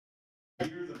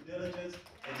diligence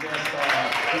and just all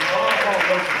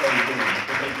work that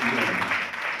they're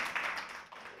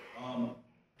doing.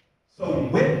 So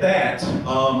with that,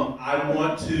 I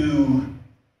want to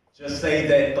just say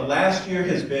that the last year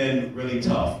has been really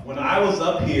tough. When I was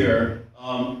up here,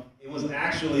 it was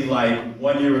actually like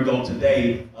 1 year ago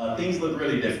today, things look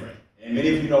really different. And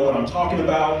many of you know what I'm talking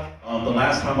about. The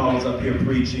last time I was up here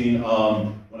preaching,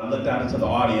 when I looked out into the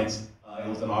audience, it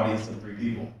was an audience of 3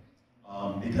 people.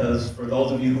 Because for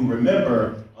those of you who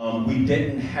remember, we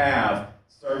didn't have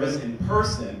service in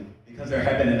person because there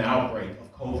had been an outbreak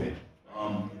of COVID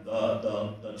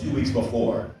the 2 weeks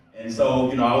before. And so,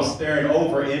 you know, I was staring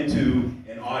over into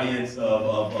an audience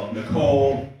of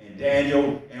Nicole and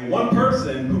Daniel, and one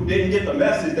person who didn't get the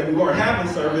message that we weren't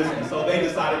having service, and so they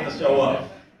decided to show up.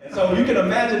 And so you can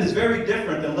imagine it's very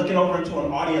different than looking over into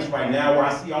an audience right now where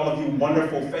I see all of you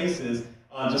wonderful faces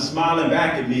just smiling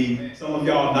back at me. Some of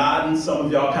y'all nodding, some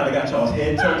of y'all kind of got y'all's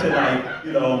head tilted like,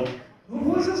 you know, who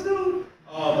was this dude?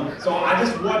 So I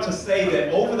just want to say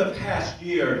that over the past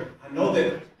year, I know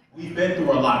that we've been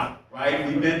through a lot, right?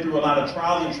 We've been through a lot of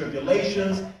trials and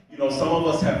tribulations. You know, some of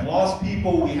us have lost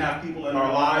people. We have people in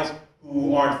our lives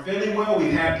who aren't feeling well.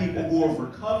 We've had people who have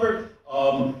recovered.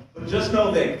 But just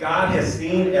know that God has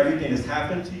seen everything that's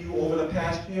happened to you over the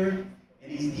past year,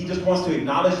 and He just wants to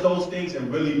acknowledge those things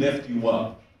and really lift you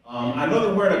up. I know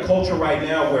that we're in a culture right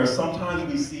now where sometimes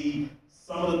we see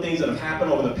some of the things that have happened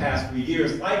over the past 3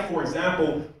 years, like, for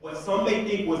example, what some may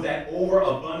think was that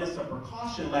overabundance of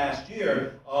precaution last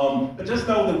year, but just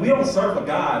know that we don't serve a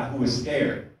God who is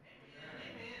scared.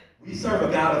 We serve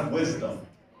a God of wisdom.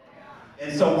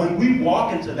 And so when we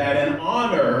walk into that and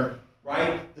honor,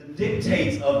 right, the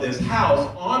dictates of this house,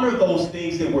 honor those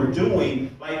things that we're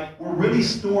doing, like we're really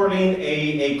stewarding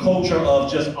a culture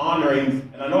of just honoring,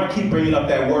 and I know I keep bringing up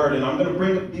that word, and I'm going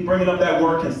to be bringing up that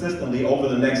word consistently over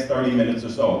the next 30 minutes or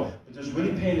so, but just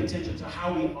really paying attention to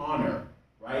how we honor,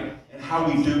 right, and how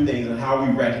we do things and how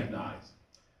we recognize.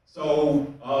 So,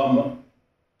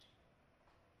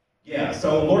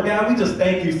 so Lord God, we just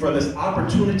thank you for this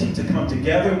opportunity to come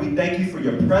together. We thank you for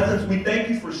your presence. We thank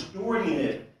you for stewarding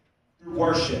it through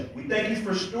worship. We thank you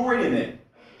for stewarding it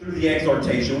through the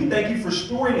exhortation. We thank you for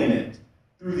stewarding it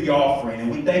through the offering.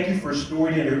 And we thank you for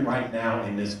stewarding it right now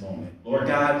in this moment. Lord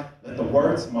God, let the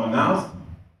words of my mouth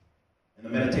and the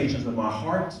meditations of my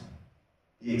heart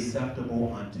be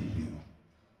acceptable unto you.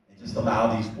 And just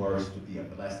allow these words to be a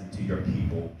blessing to your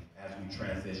people as we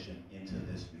transition into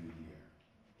this new year.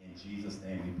 In Jesus'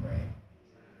 name we pray.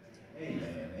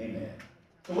 Amen. Amen.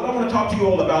 So what I want to talk to you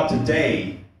all about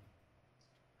today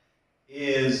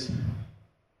is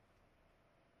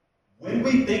when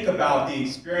we think about the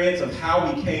experience of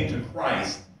how we came to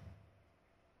Christ,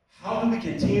 how do we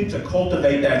continue to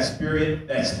cultivate that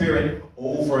spirit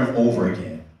over and over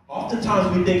again?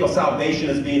 Oftentimes we think of salvation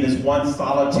as being this one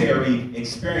solitary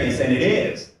experience, and it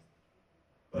is.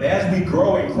 But as we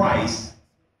grow in Christ,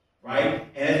 right,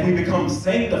 and as we become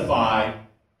sanctified,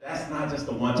 that's not just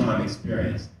a one-time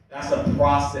experience. That's a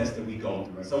process that we go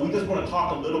through. And so we just want to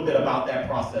talk a little bit about that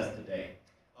process today.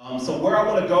 So where I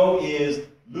want to go is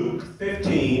Luke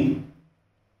 15,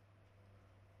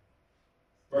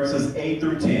 verses 8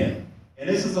 through 10. And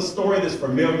this is a story that's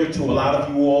familiar to a lot of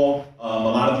you all. A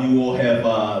lot of you all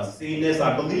have seen this,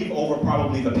 I believe, over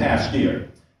probably the past year.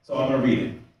 So I'm going to read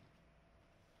it.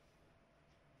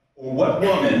 Or what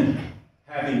woman,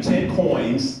 having 10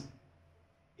 coins,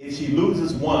 if she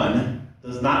loses one,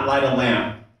 does not light a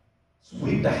lamp,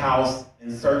 sweep the house,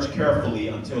 and search carefully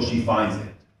until she finds it?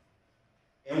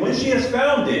 And when she has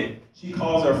found it, she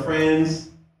calls her friends,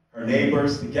 her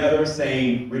neighbors together,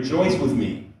 saying, "Rejoice with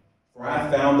me, for I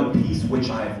have found the peace which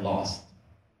I have lost."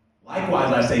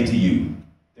 Likewise, I say to you,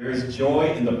 there is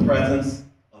joy in the presence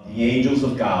of the angels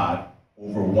of God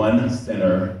over one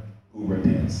sinner who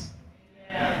repents.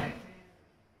 Yeah.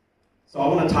 So I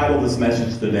want to title this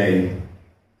message today,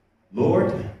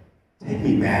 Lord, take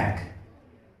me back,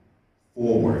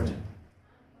 forward.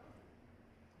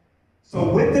 So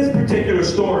with this particular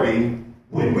story,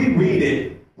 when we read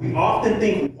it, we often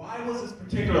think, why was this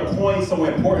particular coin so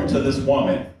important to this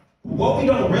woman? What we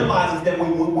don't realize is that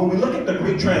when we look at the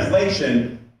Greek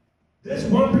translation, this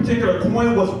one particular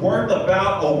coin was worth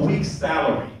about a week's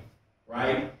salary,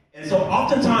 right? And so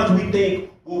oftentimes we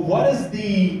think, well, what is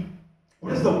the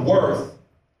worth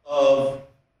of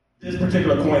this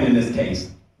particular coin in this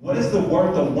case? What is the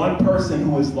worth of one person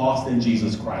who is lost in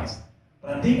Jesus Christ?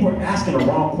 But I think we're asking the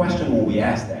wrong question when we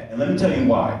ask that. And let me tell you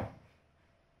why.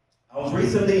 I was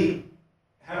recently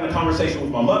having a conversation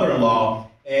with my mother-in-law,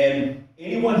 and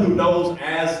anyone who knows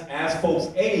as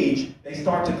folks age, they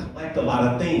start to collect a lot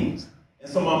of things. And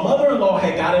so my mother-in-law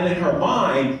had gotten in her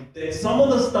mind that some of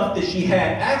the stuff that she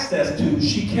had access to,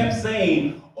 she kept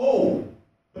saying, oh,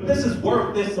 but this is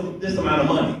worth this amount of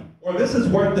money, or this is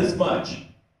worth this much.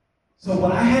 So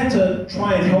what I had to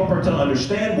try and help her to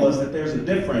understand was that there's a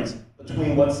difference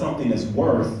between what something is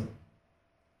worth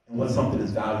and what something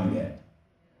is valued at.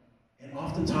 And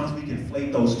oftentimes we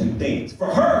conflate those two things. For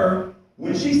her,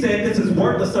 when she said this is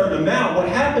worth a certain amount, what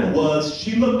happened was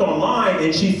she looked online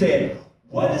and she said,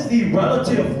 what is the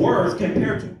relative worth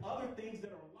compared to other things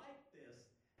that are like this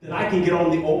that I can get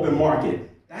on the open market?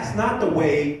 That's not the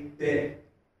way that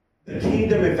the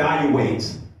kingdom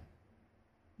evaluates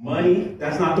money.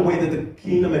 That's not the way that the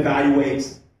kingdom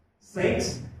evaluates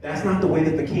saints. That's not the way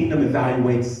that the kingdom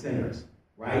evaluates sinners,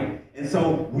 right? And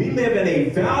so we live in a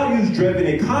values-driven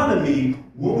economy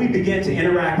when we begin to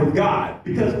interact with God.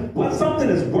 Because what something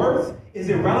is worth is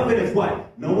irrelevant if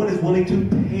what? No one is willing to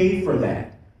pay for that.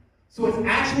 So it's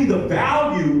actually the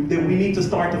value that we need to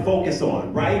start to focus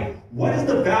on, right? What is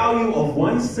the value of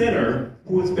one sinner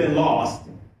who has been lost?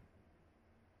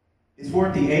 It's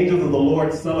worth the angels of the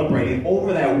Lord celebrating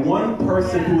over that one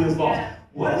person who is lost.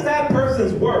 What is that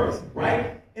person's worth,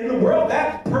 right? In the world,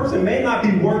 that person may not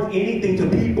be worth anything to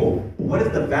people. But what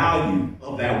is the value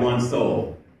of that one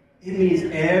soul? It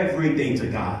means everything to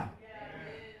God.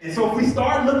 And so if we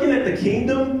start looking at the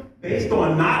kingdom based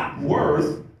on not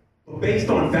worth, but based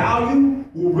on value,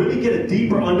 we'll really get a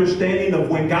deeper understanding of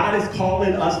when God is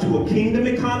calling us to a kingdom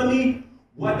economy,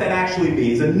 what that actually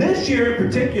means. And this year in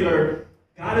particular,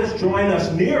 God is drawing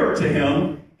us nearer to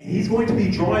him, and he's going to be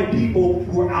drawing people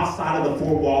who are outside of the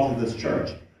four walls of this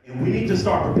church. And we need to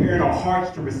start preparing our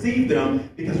hearts to receive them,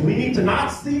 because we need to not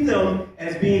see them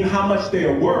as being how much they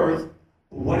are worth,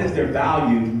 but what is their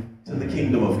value to the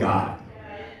kingdom of God.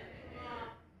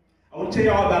 I want to tell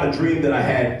you all about a dream that I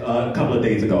had a couple of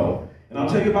days ago. And I'll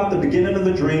tell you about the beginning of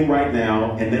the dream right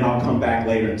now, and then I'll come back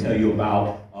later and tell you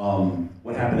about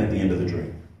what happened at the end of the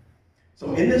dream.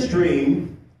 So in this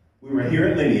dream, we were here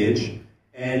at Lineage,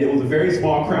 and it was a very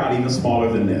small crowd, even smaller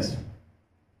than this.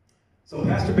 So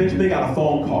Pastor Benjamin got a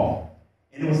phone call,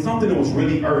 and it was something that was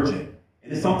really urgent.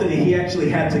 And it's something that he actually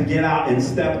had to get out and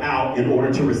step out in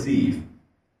order to receive.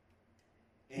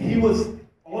 And he was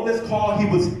on this call, he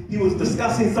was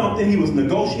discussing something, he was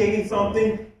negotiating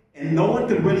something, and no one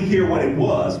could really hear what it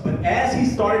was. But as he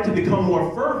started to become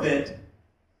more fervent,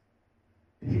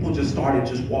 people just started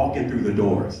just walking through the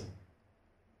doors.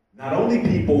 Not only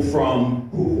people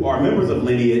who are members of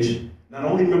Lineage, not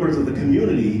only members of the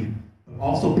community, but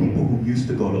also people who used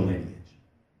to go to Lineage.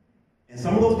 And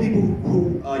some of those people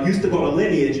who used to go to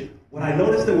Lineage, what I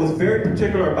noticed that was very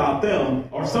particular about them,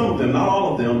 or some of them, not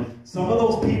all of them, some of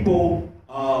those people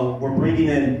were bringing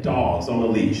in dogs on a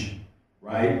leash,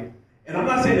 right? And I'm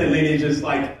not saying that Lineage is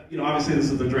like, obviously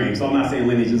this is a dream, so I'm not saying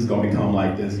Lineage is going to become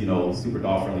like this, super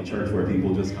dog-friendly church where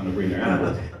people just kind of bring their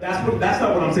animals. That's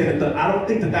not what I'm saying. I don't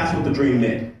think that that's what the dream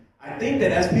meant. I think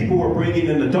that as people were bringing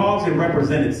in the dogs, it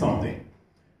represented something.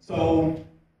 So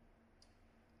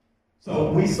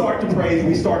we start to praise,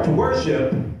 we start to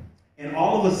worship, and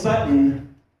all of a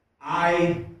sudden,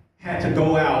 I had to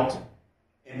go out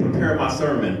and prepare my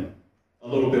sermon a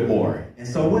little bit more. And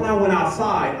so when I went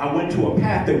outside, I went to a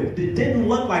path that didn't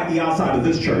look like the outside of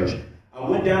this church. I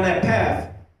went down that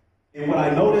path, and what I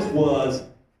noticed was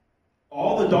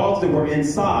all the dogs that were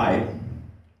inside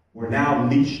were now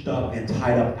leashed up and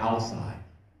tied up outside.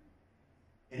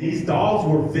 And these dogs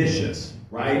were vicious,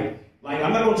 right? Like,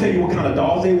 I'm not going to tell you what kind of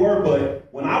dogs they were, but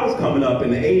when I was coming up in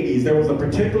the 80s, there was a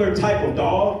particular type of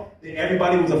dog that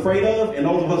everybody was afraid of, and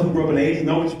those of us who grew up in the 80s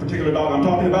know which particular dog I'm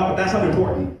talking about, but that's not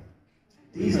important.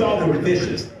 These dogs were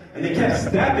vicious, and they kept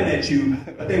snapping at you,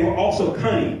 but they were also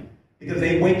cunning, because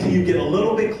they wait till you get a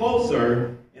little bit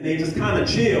closer, and they just kind of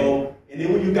chill, and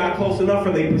then when you got close enough,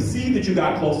 or they perceived that you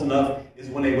got close enough, is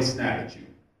when they would snap at you.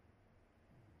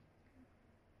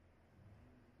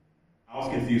 I was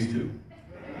confused too.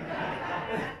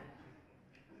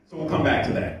 So we'll come back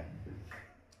to that.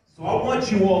 So I want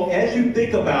you all, as you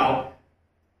think about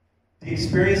the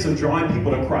experience of drawing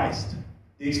people to Christ,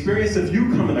 the experience of you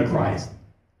coming to Christ,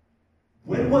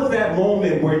 when was that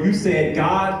moment where you said,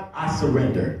 God, I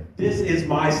surrender. This is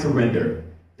my surrender.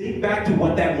 Think back to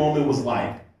what that moment was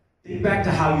like. Think back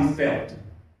to how you felt.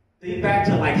 Think back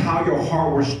to how your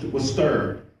heart was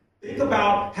stirred. Think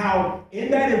about how in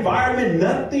that environment,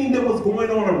 nothing that was going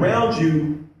on around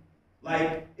you,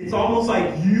 it's almost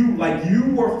like you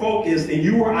were focused and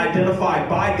you were identified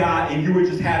by God and you were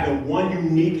just having one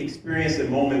unique experience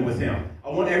and moment with him. I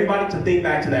want everybody to think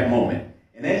back to that moment.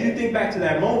 And as you think back to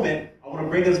that moment, I want to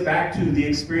bring us back to the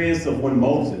experience of when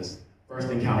Moses first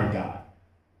encountered God.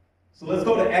 So let's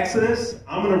go to Exodus.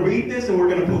 I'm going to read this, and we're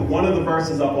going to put one of the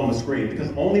verses up on the screen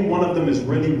because only one of them is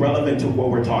really relevant to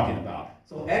what we're talking about.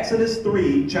 So Exodus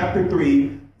 3, chapter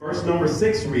 3, verse number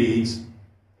 6 reads,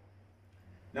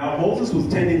 "Now Moses was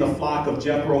tending the flock of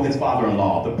Jethro, his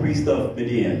father-in-law, the priest of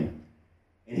Midian.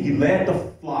 And he led the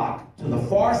flock to the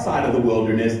far side of the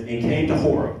wilderness and came to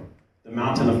Horeb, the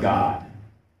mountain of God.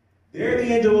 There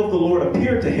the angel of the Lord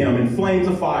appeared to him in flames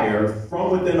of fire from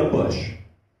within a bush.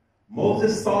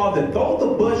 Moses saw that though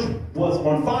the bush was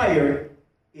on fire,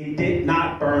 it did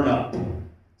not burn up.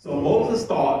 So Moses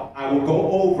thought, I will go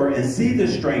over and see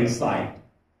this strange sight,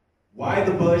 why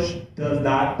the bush does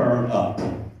not burn up.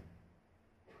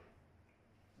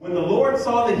 When the Lord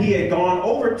saw that he had gone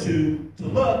over to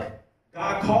look,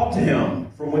 God called to him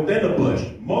from within the bush,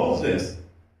 Moses,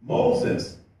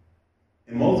 Moses.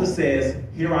 And Moses says,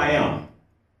 here I am."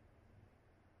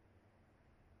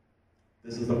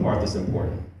 This is the part that's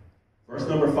important. Verse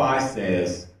number 5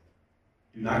 says,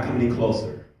 "Do not come any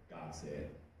closer," God said.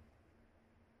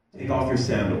 "Take off your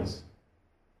sandals,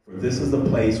 for this is the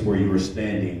place where you are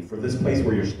standing. For this place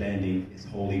where you're standing is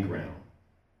holy ground."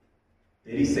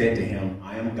 Then he said to him,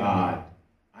 I am God.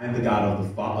 I am the God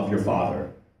of your father,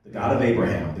 the God of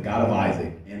Abraham, the God of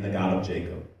Isaac, and the God of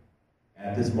Jacob.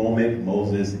 At this moment,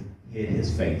 Moses hid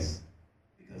his face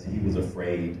because he was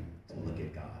afraid to look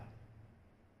at God.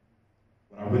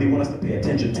 What I really want us to pay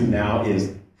attention to now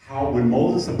is how when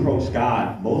Moses approached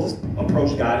God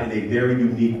in a very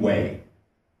unique way,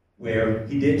 where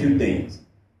he did two things.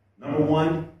 Number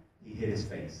one, he hid his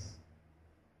face.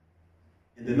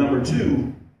 And then number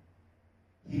two,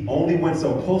 he only went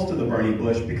so close to the burning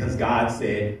bush because God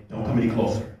said, don't come any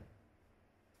closer.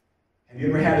 Have you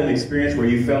ever had an experience where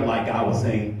you felt like God was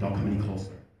saying, don't come any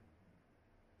closer?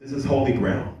 This is holy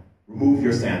ground. Remove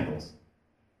your sandals.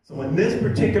 So in this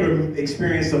particular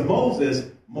experience of Moses,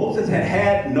 Moses had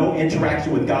had no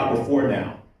interaction with God before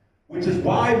now, which is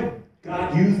why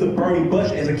God used the burning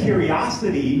bush as a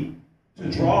curiosity to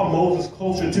draw Moses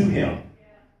closer to him.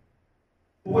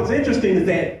 But what's interesting is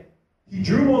that he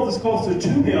drew Moses closer to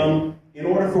him in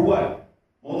order for what?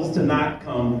 Moses to not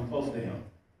come close to him,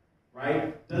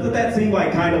 right? Doesn't that seem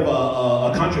like kind of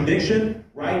a contradiction,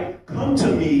 right? Come to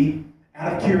me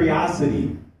out of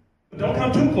curiosity, but don't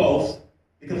come too close,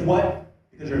 because what?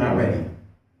 Because you're not ready.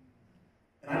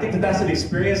 And I think that that's an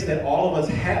experience that all of us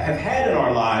have had in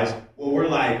our lives where we're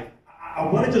like, I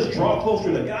want to just draw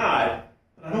closer to God,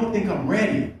 but I don't think I'm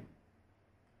ready.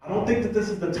 I don't think that this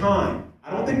is the time.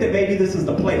 I don't think that maybe this is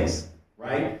the place,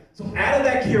 right? So out of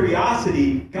that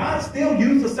curiosity, God still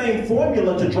used the same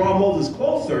formula to draw Moses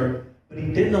closer, but he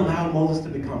didn't allow Moses to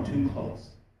become too close.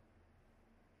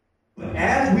 But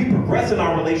as we progress in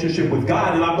our relationship with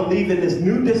God, and I believe in this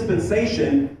new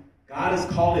dispensation, God is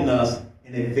calling us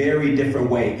in a very different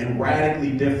way and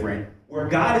radically different, where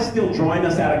God is still drawing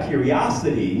us out of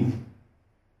curiosity,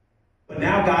 but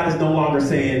now God is no longer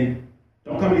saying,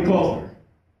 don't come any closer.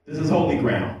 This is holy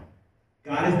ground.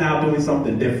 God is now doing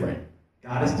something different.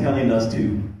 God is telling us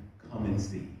to come and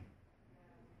see.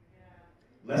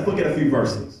 Let's look at a few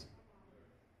verses.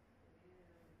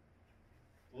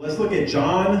 Let's look at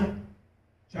John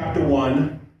chapter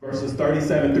 1, verses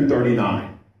 37 through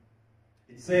 39.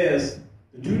 It says,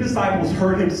 the two disciples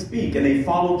heard him speak, and they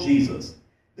followed Jesus.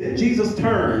 Then Jesus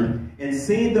turned, and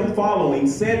seeing them following,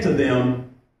 said to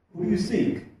them, who do you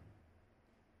seek?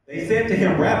 They said to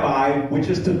him, Rabbi, which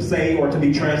is to say, or to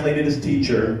be translated as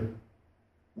teacher,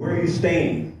 where are you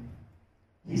staying?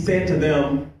 He said to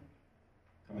them,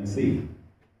 come and see.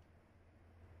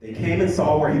 They came and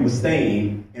saw where he was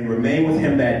staying and remained with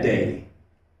him that day.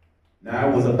 Now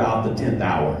it was about the 10th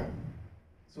hour.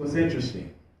 So it's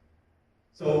interesting.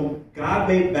 So God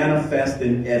made manifest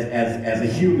as a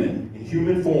human, in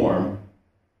human form,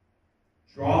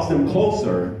 draws them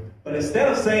closer, but instead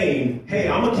of saying, hey,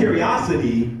 I'm a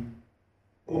curiosity,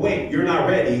 but wait, you're not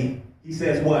ready, he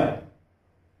says what?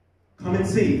 Come and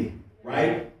see,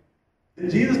 right? Then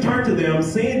Jesus turned to them,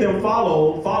 seeing them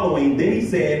following, then he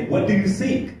said, what do you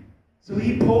seek? So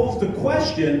he posed the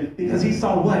question because he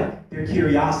saw what? Their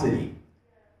curiosity.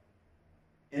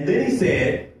 And then he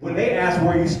said, when they asked,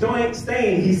 where are you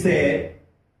staying? He said,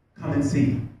 come and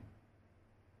see.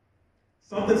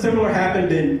 Something similar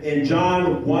happened in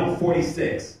John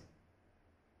 1:46.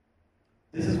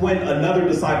 This is when another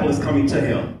disciple is coming to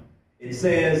him. It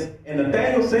says, and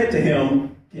Nathanael said to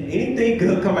him, can anything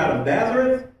good come out of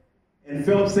Nazareth? And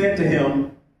Philip said to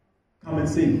him, come and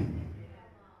see.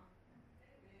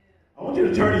 I want you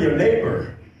to turn to your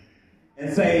neighbor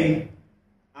and say,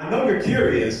 I know you're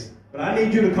curious, but I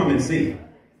need you to come and see.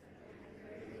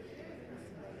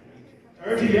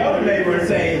 Turn to your other neighbor and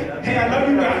say, hey, I know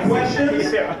you got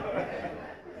questions,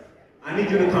 I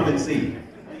need you to come and see.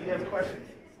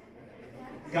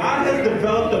 God has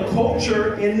developed a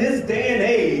culture in this day and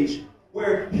age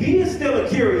where he is still a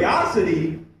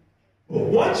curiosity, but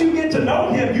once you get to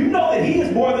know him, you know that he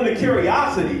is more than a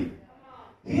curiosity.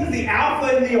 He is the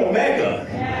Alpha and the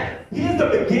Omega. He is the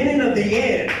beginning of the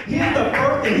end. He is the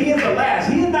first and he is the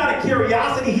last. He is not a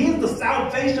curiosity. He is the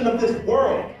salvation of this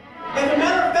world. As a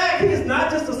matter of fact, he is not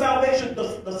just the salvation,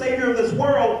 the Savior of this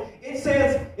world. It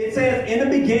says in the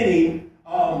beginning,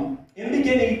 in the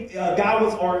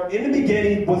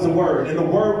beginning was the Word, and the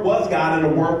Word was God,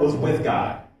 and the Word was with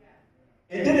God.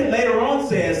 And then it later on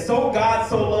says, so God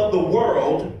so loved the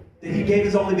world that he gave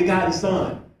his only begotten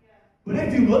Son. But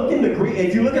if you look at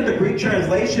the Greek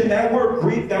translation, that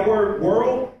word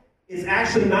world is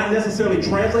actually not necessarily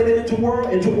translated into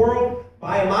world.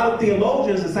 By a lot of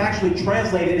theologians, it's actually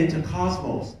translated into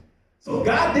cosmos. So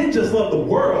God didn't just love the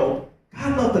world,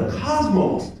 God loved the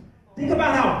cosmos. Think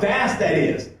about how vast that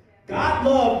is. God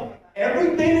loved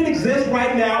everything that exists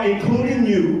right now, including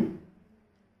you.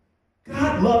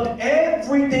 God loved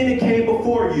everything that came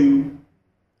before you.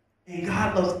 And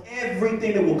God loves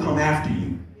everything that will come after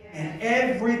you. And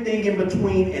everything in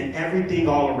between and everything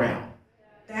all around.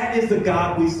 That is the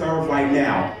God we serve right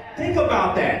now. Think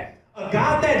about that. A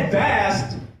God that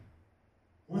vast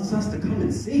wants us to come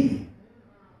and see.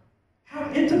 How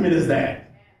intimate is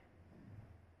that?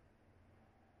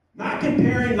 Not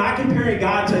comparing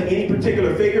God to any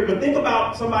particular figure, but think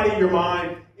about somebody in your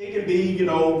mind. It can be,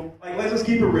 like, let's just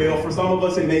keep it real. For some of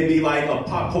us, it may be like a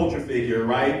pop culture figure,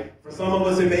 right? For some of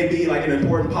us, it may be like an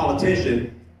important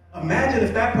politician. Imagine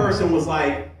if that person was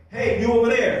like, hey, you over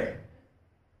there,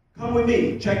 come with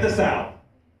me, check this out.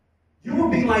 You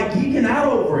would be like geeking out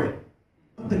over it.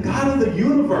 But the God of the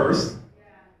universe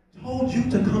told you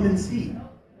to come and see.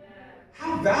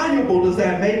 How valuable does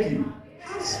that make you?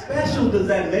 How special does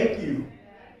that make you?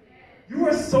 You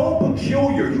are so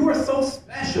peculiar. You are so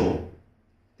special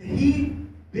that he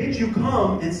bid you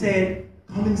come and said,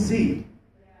 come and see.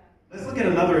 Let's look at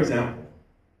another example.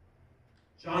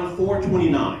 John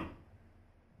 4:29.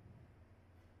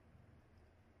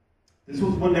 This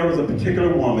was when there was a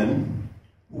particular woman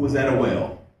who was at a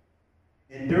well.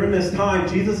 And during this time,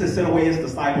 Jesus had sent away his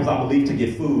disciples, I believe, to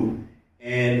get food.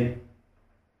 And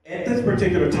at this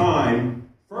particular time,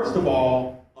 first of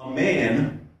all, a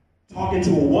man talking to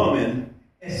a woman,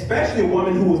 especially a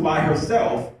woman who was by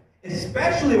herself,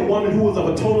 especially a woman who was of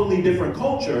a totally different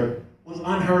culture, was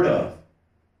unheard of.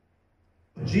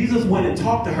 But Jesus went and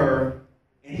talked to her,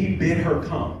 and he bid her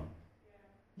come.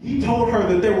 He told her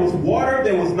that there was water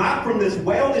that was not from this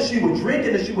well that she would drink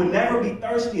and that she would never be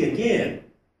thirsty again.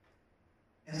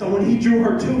 And so when he drew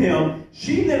her to him,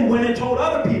 she then went and told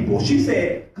other people. She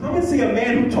said, come and see a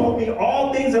man who told me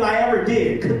all things that I ever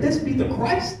did. Could this be the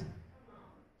Christ?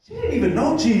 She didn't even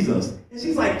know Jesus. And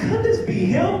she's like, could this be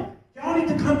him? Y'all need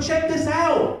to come check this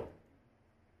out.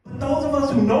 But those of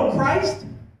us who know Christ,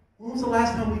 when was the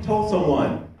last time we told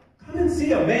someone, come and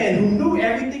see a man who knew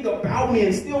everything about me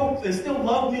and still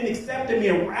loved me and accepted me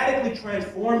and radically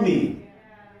transformed me?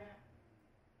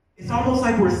 It's almost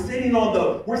like we're sitting on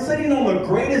the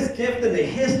greatest gift in the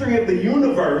history of the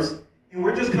universe, and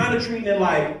we're just kind of treating it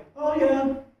like, oh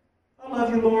yeah, I love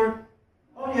you, Lord.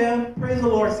 Oh yeah, praise the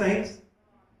Lord, saints.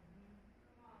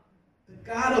 The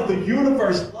God of the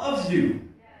universe loves you.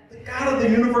 The God of the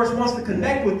universe wants to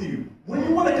connect with you. When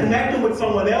you want to connect him with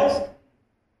someone else,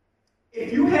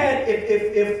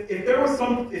 if there was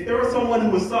someone who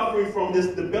was suffering from this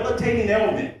debilitating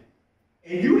ailment,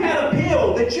 and you had a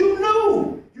pill that you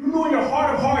knew in your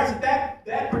heart of hearts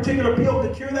that particular pill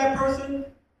could cure that person,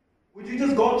 would you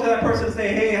just go up to that person and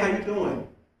say, hey, how you doing?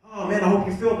 Oh man, I hope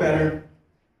you feel better.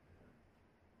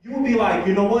 You would be like,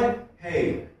 you know what?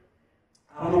 Hey,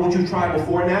 I don't know what you tried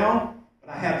before now, but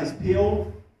I have this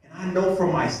pill, and I know for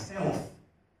myself,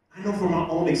 I know from my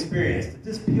own experience that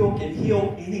this pill can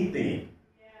heal anything.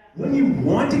 When you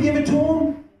want to give it to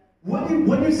them,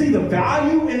 when you see the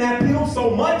value in that pill so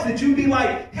much that you'd be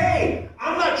like, hey,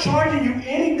 I'm not charging you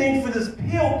anything for this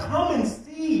pill. Come and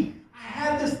see. I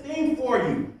have this thing for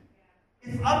you.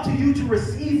 It's up to you to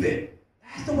receive it.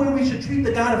 That's the way we should treat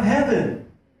the God of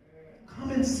heaven.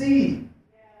 Come and see.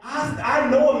 I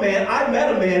know a man, I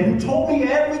met a man who told me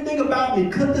everything about me.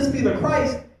 Could this be the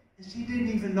Christ? And she didn't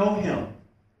even know him.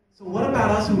 So what about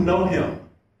us who know him?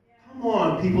 Come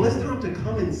on, people. It's time to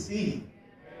come and see.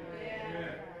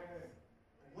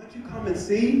 Once you come and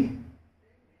see,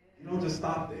 you don't just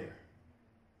stop there.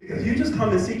 Because you just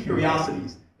come and see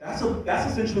curiosities. That's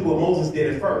essentially what Moses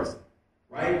did at first,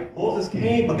 right? Moses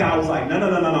came, but God was like,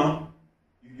 no.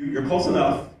 You're close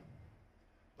enough.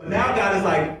 But now God is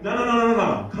like,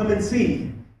 no. Come and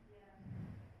see.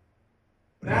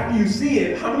 But after you see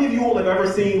it, how many of you all have ever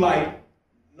seen, like,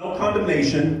 no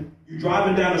condemnation, you're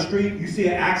driving down the street, you see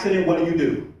an accident, what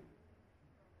do?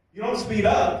 You don't speed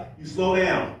up, you slow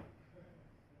down.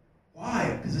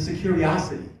 Why? Because it's a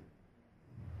curiosity.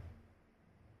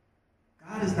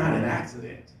 God is not an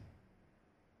accident.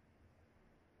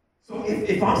 So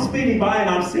if I'm speeding by and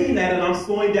I'm seeing that and I'm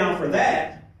slowing down for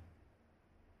that,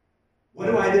 what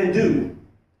do I then do?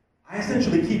 I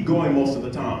essentially keep going most of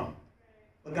the time.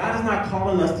 But God is not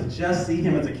calling us to just see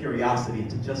him as a curiosity,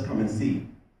 to just come and see.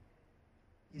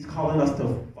 He's calling us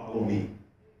to follow me.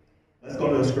 Let's go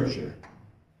to the scripture.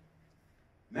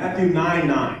 Matthew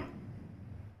 9:9.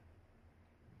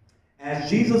 As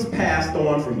Jesus passed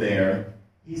on from there,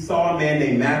 he saw a man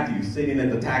named Matthew sitting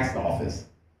at the tax office.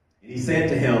 And he said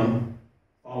to him,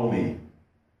 "Follow me."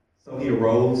 So he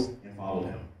arose and followed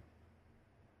him.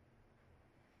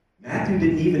 Matthew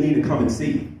didn't even need to come and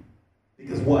see.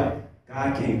 Because what?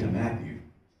 God came to Matthew.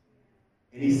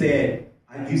 And he said,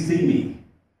 "You see me.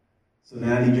 So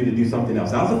now I need you to do something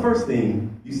else." That was the first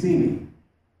thing. You see me.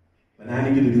 But now I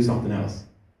need you to do something else.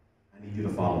 I need you to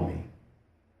follow me.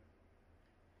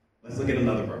 Let's look at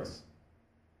another verse.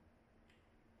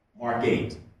 Mark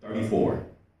 8:34.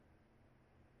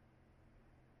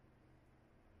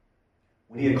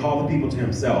 When he had called the people to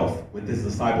himself, with his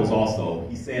disciples also,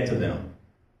 he said to them,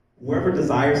 "Whoever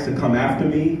desires to come after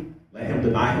me, let him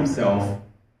deny himself,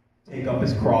 take up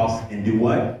his cross, and do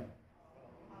what?"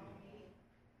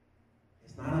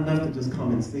 It's not enough to just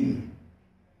come and see.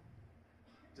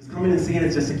 Just coming and seeing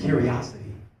is just a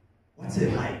curiosity. What's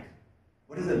it like?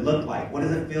 What does it look like? What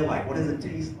does it feel like? What does it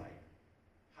taste like?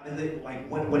 How does it, like,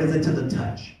 what is it to the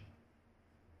touch?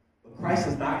 But Christ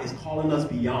is calling us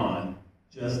beyond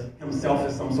just himself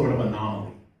as some sort of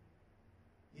anomaly.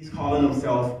 He's calling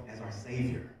himself as our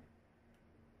Savior.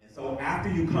 And so after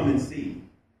you come and see,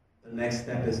 the next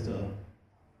step is to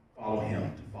follow him,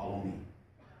 to follow me.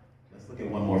 Let's look at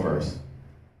one more verse.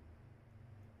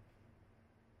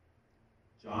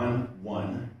 John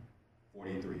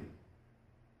 1:43.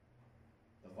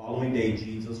 The following day,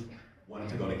 Jesus wanted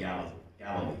to go to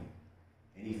Galilee.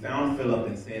 And he found Philip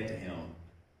and said to him,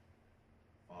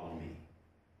 "Follow me."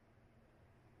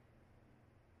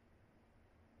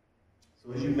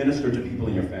 So as you minister to people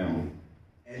in your family,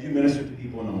 as you minister to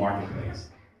people in the marketplace,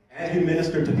 as you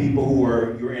minister to people who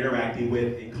you're interacting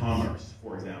with in commerce,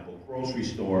 for example, grocery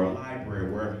store, library,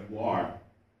 wherever you are,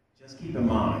 just keep in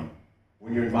mind,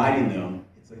 when you're inviting them,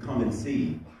 it's to come and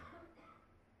see.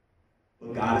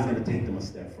 But God is going to take them a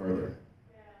step further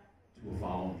to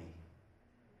follow me.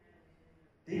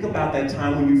 Think about that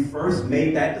time when you first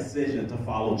made that decision to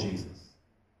follow Jesus.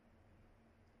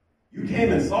 You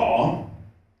came and saw,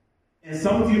 and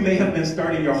some of you may have been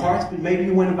stirred in your hearts, but maybe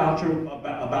you went about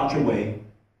your way.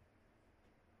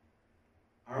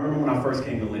 I remember when I first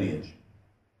came to Lineage.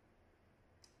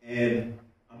 And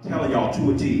I'm telling y'all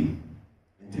to a T.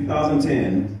 In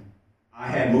 2010, I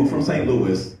had moved from St.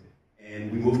 Louis,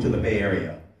 and we moved to the Bay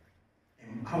Area.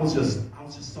 And I was just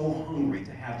so hungry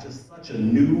to have just such a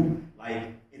new,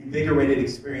 invigorated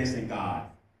experience in God.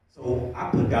 So I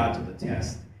put God to the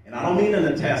test. And I don't mean in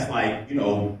a test like,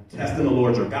 testing the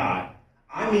Lord your God.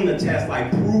 I mean a test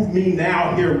like, prove me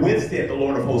now herewith, said the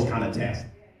Lord of hosts kind of test.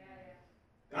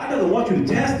 God doesn't want you to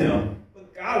test him,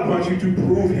 but God wants you to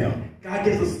prove him. God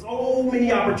gives us so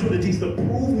many opportunities to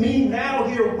prove me now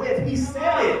herewith. He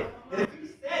said it. And if he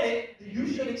said it, then you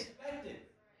should expect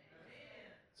it.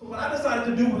 So what I decided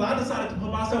to do was I decided to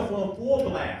put myself on full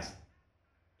blast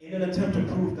in an attempt to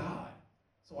prove God.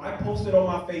 So I posted on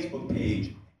my Facebook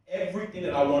page everything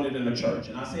that I wanted in the church.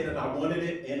 And I said that I wanted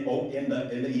it in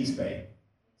the East Bay.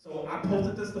 So I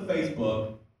posted this to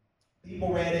Facebook.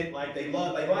 People read it, they liked it.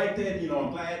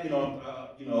 I'm glad,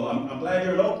 I'm glad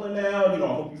you're in Oakland now. I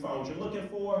hope you found what you're looking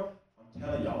for. I'm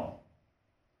telling y'all,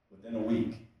 within a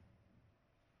week,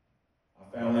 I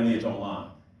found Lineage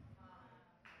online.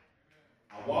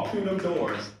 I walked through them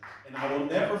doors, and I will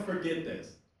never forget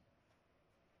this.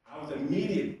 I was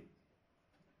immediately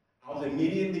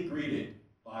greeted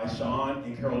by Sean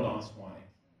and Carol Dawn Swannick.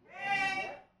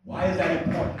 Why is that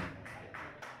important?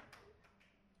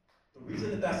 The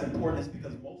reason that's important is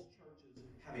because most churches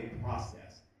have a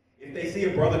process. If they see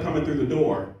a brother coming through the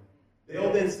door,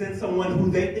 they'll then send someone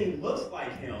who they think looks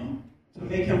like him to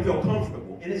make him feel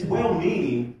comfortable. And it's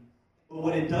well-meaning, but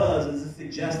what it does is it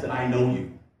suggests that I know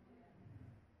you.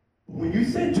 But when you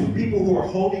send two people who are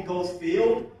Holy Ghost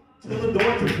filled to the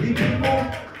door to greet people,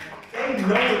 they know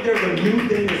that there's a new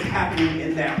thing that's happening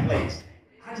in that place.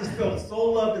 I just felt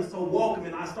so loved and so welcome,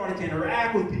 and I started to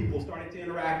interact with people, started to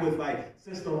interact with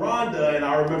Sister Rhonda, and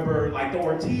I remember the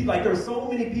Ortiz, there's so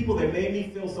many people that made me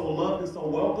feel so loved and so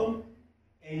welcome.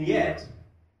 And yet,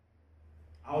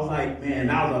 I was like, man,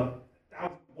 that was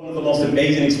one of the most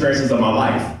amazing experiences of my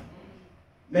life.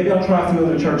 Maybe I'll try a few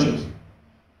other churches.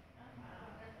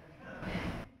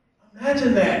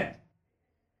 Imagine that.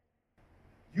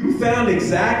 You found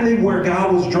exactly where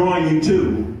God was drawing you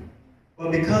to,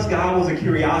 but because God was a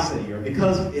curiosity, or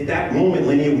because at that moment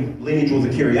lineage was a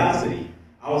curiosity,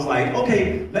 I was like,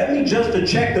 okay, let me just to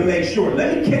check to make sure.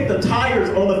 Let me kick the tires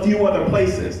on a few other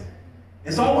places.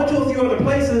 And so I went to a few other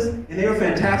places, and they were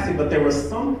fantastic, but there was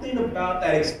something about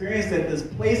that experience at this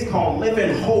place called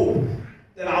Living Hope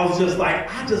that I was just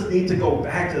like, I just need to go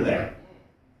back to that.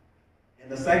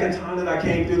 And the second time that I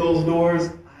came through those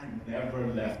doors, I never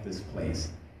left this place.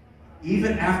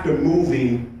 Even after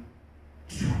moving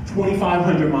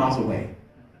 2,500 miles away.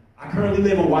 I currently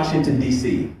live in Washington,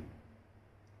 D.C.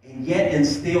 And yet and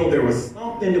still there was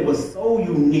something that was so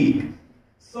unique,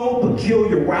 so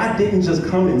peculiar, where I didn't just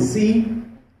come and see.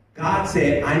 God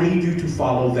said, I need you to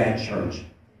follow that church.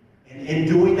 And in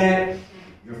doing that,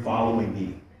 you're following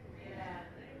me.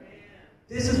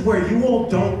 This is where you all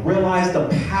don't realize the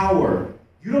power.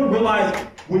 You don't realize,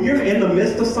 when you're in the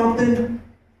midst of something,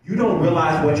 you don't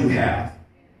realize what you have.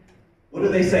 What do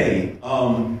they say?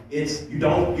 You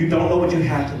don't know what you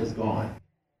have till it's gone.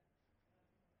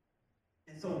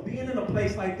 And so being in a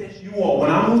place like this, you all, when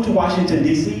I moved to Washington,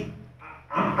 D.C.,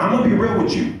 I'm going to be real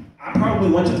with you. I probably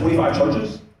went to 25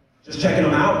 churches, just checking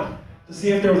them out, to see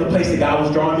if there was a place that God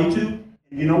was drawing me to. And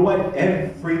you know what? Every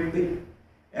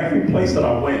place that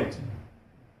I went,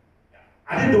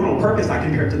 I didn't do it on purpose. I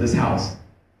compared to this house.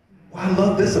 Well, I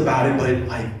love this about it, but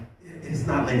it's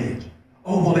not lineage.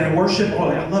 Oh, well, that worship,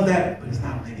 I love that, but it's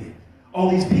not lineage. All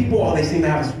these people, they seem to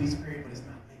have a sweet spirit, but it's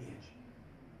not lineage.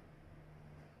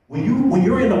 When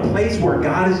you're in a place where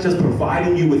God is just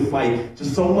providing you with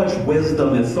just so much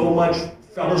wisdom and so much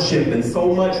fellowship and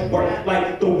so much work,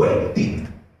 the way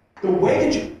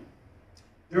that you.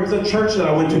 There was a church that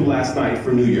I went to last night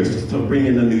for New Year's, just to bring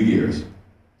in the New Year's.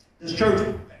 This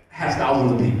church has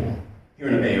thousands of people here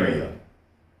in the Bay Area.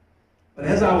 But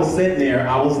as I was sitting there,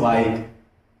 I was like,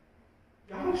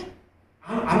 gosh,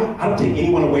 I don't take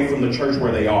anyone away from the church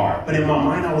where they are. But in my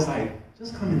mind, I was like,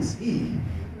 just come and see.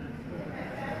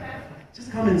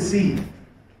 Just come and see.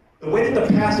 The way that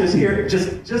the pastors here, just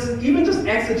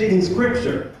exegeting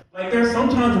scripture. There's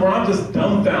sometimes where I'm just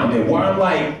dumbfounded, where I'm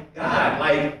like,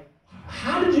 God,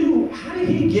 how did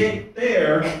he get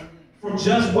there from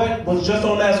just what was just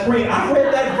on that screen? I've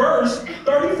read that verse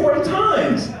 30, 40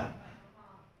 times.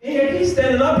 And yet he's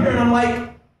standing up here and I'm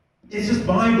like, it's just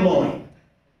mind-blowing.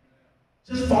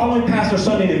 Just following Pastor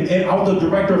Sunday, and I was the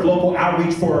director of local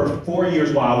outreach for 4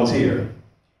 years while I was here.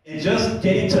 And just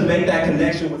getting to make that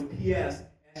connection with PS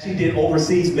as she did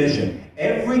overseas mission.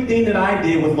 Everything that I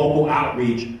did with local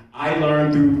outreach, I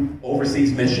learned through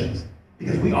overseas missions.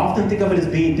 Because we often think of it as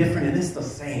being different, and it's the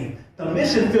same. The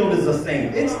mission field is the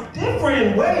same. It's different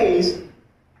in ways,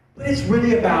 but it's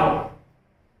really about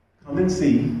come and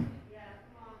see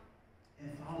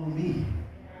and follow me.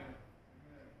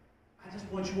 I just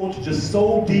want you all to just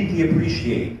so deeply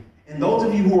appreciate. And those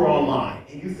of you who are online,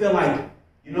 and you feel like,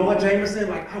 you know what, Jamerson?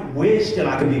 I wish that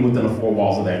I could be within the four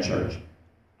walls of that church.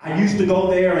 I used to go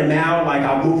there, and now,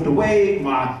 I moved away.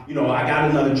 I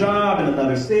got another job in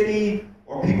another city.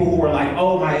 Or people who are like,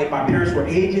 oh, my parents were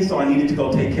aging, so I needed to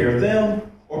go take care of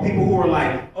them. Or people who are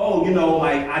like, oh,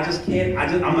 I just can't,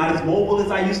 I'm not as mobile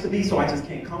as I used to be, so I just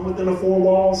can't come within the four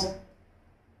walls.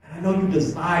 And I know you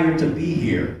desire to be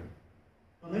here.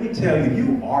 But let me tell you,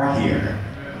 you are here.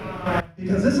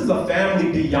 Because this is a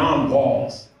family beyond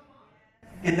walls.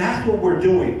 And that's what we're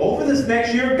doing. Over this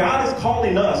next year, God is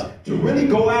calling us to really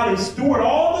go out and steward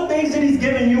all the things that He's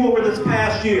given you over this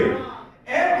past year.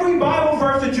 Every Bible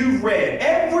verse that you've read,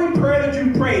 every prayer that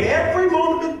you prayed, every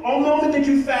moment that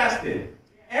you fasted,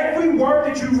 every word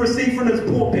that you've received from this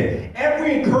pulpit,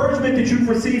 every encouragement that you've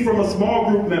received from a small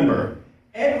group member,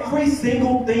 every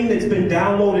single thing that's been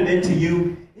downloaded into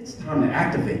you, it's time to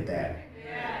activate that.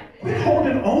 We're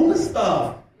holding on to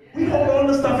stuff. We hold on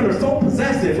to stuff and are so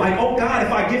possessive. Oh God,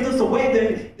 if I give this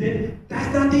away, then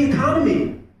that's not the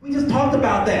economy. We just talked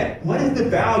about that. What is the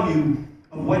value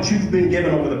of what you've been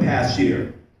given over the past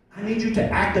year? I need you to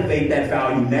activate that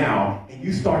value now, and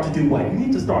you start to do what? You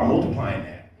need to start multiplying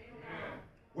that.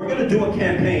 We're going to do a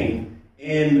campaign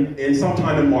in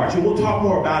sometime in March, and we'll talk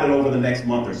more about it over the next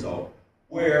month or so,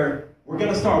 where we're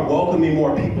going to start welcoming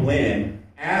more people in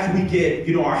as we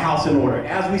get, our house in order,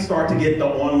 as we start to get the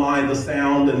online, the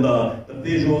sound, and the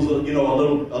visuals,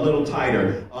 a little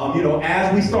tighter,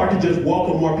 as we start to just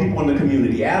welcome more people in the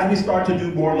community, as we start to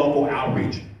do more local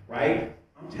outreach, right?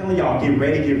 I'm telling y'all, get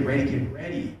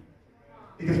ready.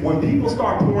 Because when people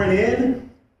start pouring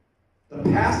in,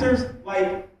 the pastors,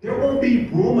 like, there won't be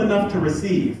room enough to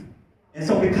receive. And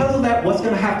so because of that, what's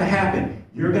going to happen?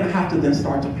 You're going to have to then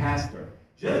start to pastor.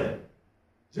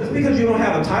 Just because you don't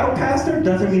have a title pastor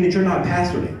doesn't mean that you're not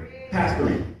pastoring.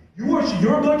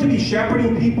 You're going to be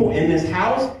shepherding people in this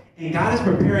house, and God is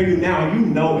preparing you now, and you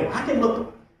know it. I can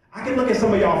look at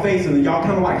some of y'all faces, and y'all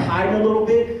kind of like hiding a little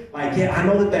bit. Like, yeah, I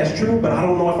know that that's true, but I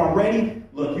don't know if I'm ready.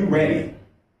 Look, you ready.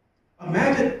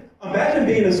 Imagine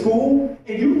being in school,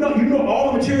 and you know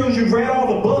all the materials, you've read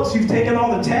all the books, you've taken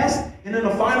all the tests, and then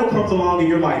the final comes along, and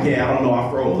you're like, yeah, I don't know, I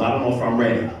froze. I don't know if I'm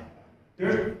ready.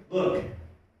 Look,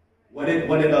 what's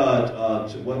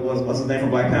his name from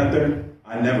Black Panther?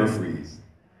 I never freeze.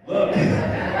 Look,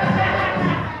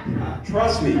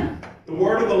 trust me, the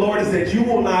word of the Lord is that you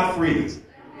will not freeze.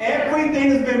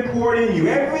 Everything has been poured in you.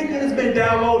 Everything has been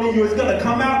downloaded in you. It's going to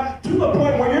come out to the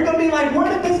point where you're going to be like, where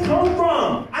did this come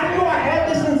from? I didn't know I had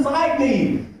this inside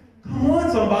me. Come on,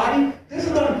 somebody.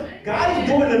 God is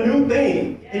doing a new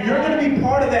thing, and you're going to be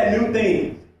part of that new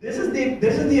thing. This is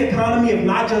the economy of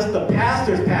not just the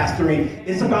pastors pastoring.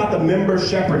 It's about the members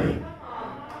shepherding.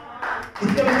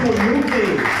 He's going to do a new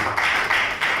thing.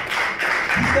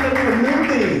 He's going to do a new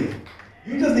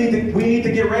thing. We need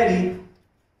to get ready.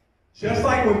 Just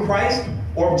like when Christ,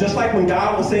 or just like when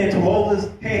God was saying to Moses,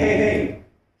 hey,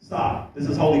 stop. This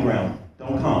is holy ground.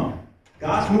 Don't come.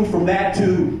 God's moved from that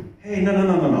to, hey,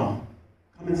 no.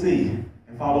 Come and see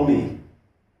and follow me.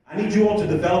 I need you all to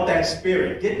develop that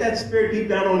spirit. Get that spirit deep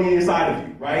down on the inside of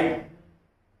you, right?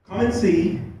 Come and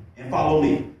see and follow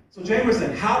me. So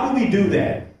Jamerson, how do we do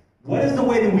that? What is the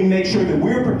way that we make sure that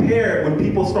we're prepared when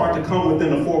people start to come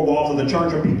within the four walls of the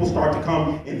church, or people start to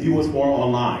come and view us more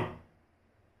online?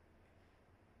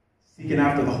 Seeking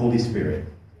after the Holy Spirit.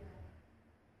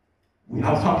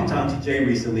 I was talking to Auntie Jay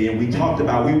recently, and we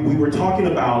were talking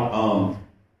about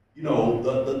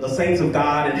the saints of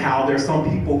God, and how there's some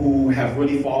people who have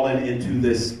really fallen into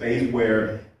this space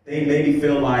where they maybe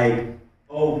feel like,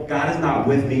 oh, God is not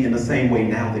with me in the same way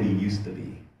now that he used to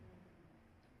be.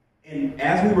 And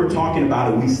as we were talking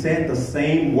about it, we said the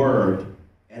same word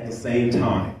at the same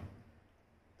time.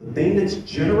 The thing that's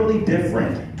generally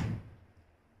different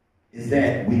is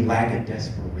that we lack a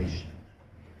desperation.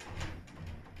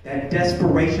 That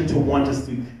desperation to want to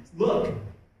see. Look,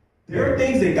 there are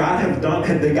things that God's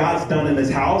done in this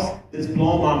house that's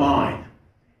blown my mind.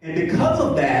 And because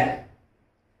of that,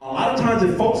 a lot of times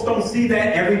if folks don't see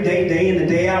that every day, day in and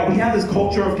day out, we have this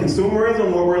culture of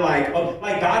consumerism where we're like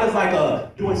God is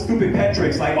like doing stupid pet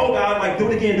tricks. Like, oh God, like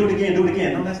do it again.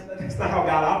 No, that's not how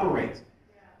God operates.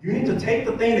 You need to take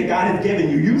the thing that God has given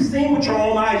you. You've seen with your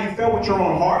own eyes, you felt with your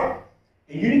own heart,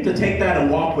 and you need to take that and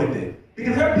walk with it.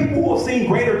 Because there are people who have seen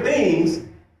greater things,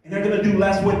 and they're going to do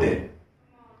less with it.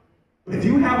 But if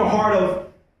you have a heart of,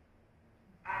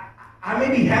 I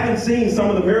maybe haven't seen some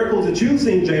of the miracles that you've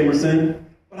seen, Jamerson,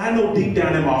 but I know deep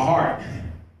down in my heart.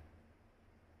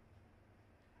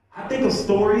 I think of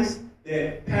stories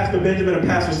that Pastor Benjamin and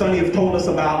Pastor Sonny have told us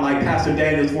about, like Pastor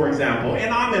Daniels, for example,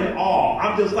 and I'm in awe.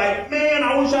 I'm just like, man,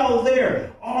 I wish I was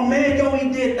there. Oh man, yo, he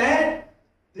did that.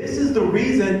 This is the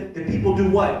reason that people do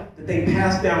what? That they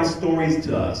pass down stories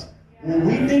to us. When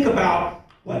we think about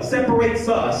what separates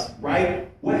us, right?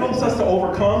 What helps us to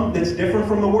overcome that's different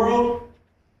from the world?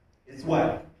 It's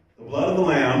what? The blood of the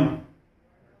Lamb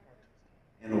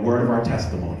and the word of our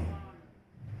testimony.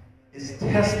 It's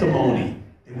testimony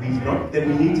that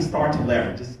we need to start to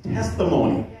leverage. It's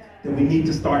testimony that we need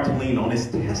to start to lean on. It's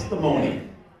testimony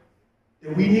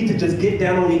that we need to just get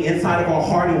down on the inside of our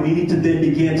heart, and we need to then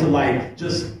begin to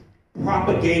just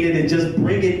propagate it and just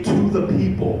bring it to the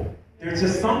people. There's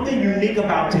just something unique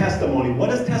about testimony. What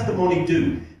does testimony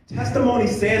do? Testimony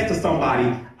says to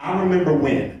somebody, I remember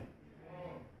when.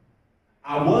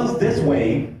 I was this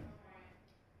way,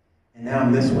 and now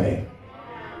I'm this way.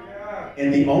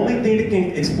 And the only thing that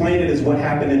can explain it is what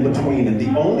happened in between. And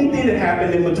the only thing that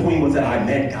happened in between was that I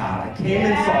met God. I came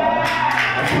and saw,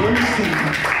 I came to see,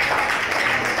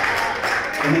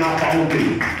 and then I followed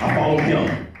thee. I followed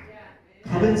him.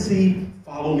 Come and see,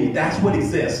 follow me. That's what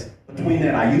exists between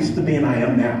that I used to be and I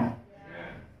am now.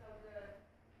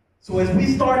 So as we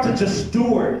start to just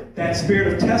steward that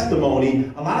spirit of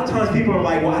testimony, a lot of times people are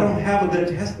like, well, I don't have a good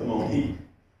testimony.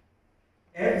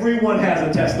 Everyone has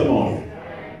a testimony.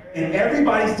 And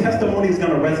everybody's testimony is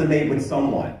going to resonate with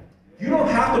someone. You don't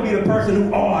have to be the person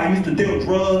who, I used to deal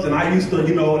drugs, and I used to,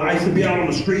 and I used to be out on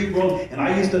the street, and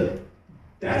I used to,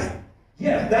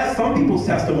 that's some people's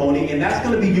testimony, and that's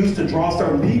going to be used to draw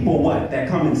certain people, that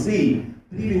come and see.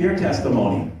 But even your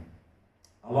testimony,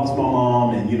 a I lost my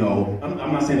mom, and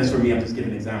I'm not saying this for me, I'm just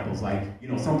giving examples. Like,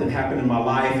 something happened in my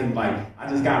life, and like, I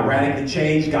just got radically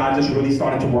changed. God just really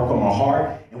started to work on my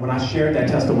heart. And when I shared that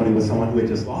testimony with someone who had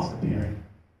just lost a parent,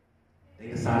 they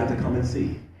decided to come and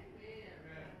see.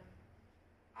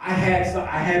 I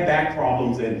had back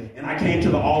problems, and I came to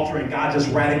the altar, and God just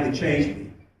radically changed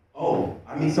me. Oh,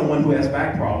 I meet someone who has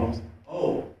back problems.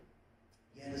 Oh,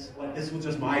 yeah, this was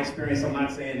just my experience. I'm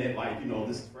not saying that, like,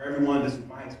 this is for everyone. This was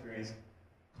my experience.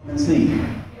 Come and see.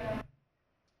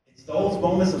 It's those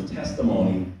moments of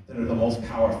testimony that are the most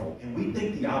powerful. And we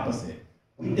think the opposite.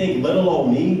 We think, little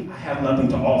old me, I have nothing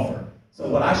to offer. So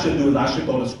what I should do is I should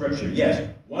go to Scripture. Yes,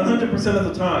 100% of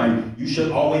the time, you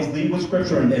should always lead with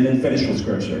Scripture and then finish with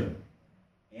Scripture.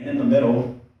 And in the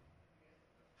middle,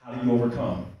 how do you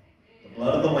overcome? The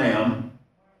blood of the Lamb,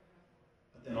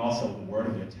 but then also the word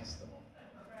of your testimony.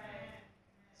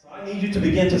 So I need you to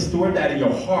begin to steward that in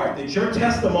your heart, that your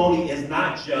testimony is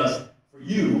not just for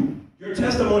you. Your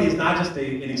testimony is not just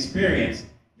an experience.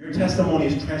 Your testimony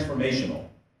is transformational,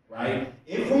 right?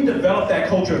 If we develop that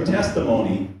culture of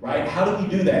testimony, right, how do we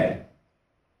do that?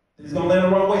 It's going to land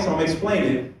the wrong way, so I'm going to explain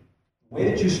it. The way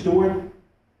that you steward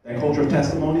that culture of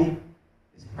testimony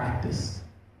is practice.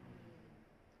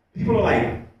 People are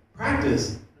like,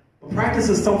 practice? But practice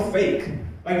is so fake.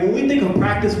 Like, when we think of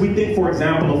practice, we think, for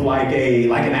example, of like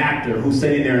an actor who's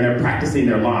sitting there and they're practicing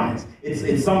their lines.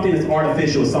 It's something that's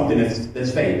artificial, something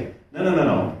that's fake.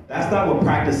 No. That's not what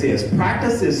practice is.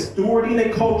 Practice is stewarding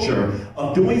a culture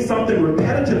of doing something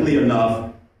repetitively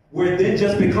enough where it then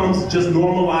just becomes just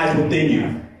normalized within you.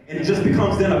 And it just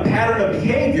becomes then a pattern of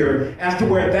behavior as to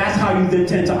where that's how you then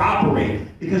tend to operate.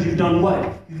 Because you've done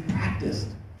what? You've practiced.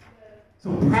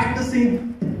 So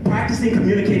practicing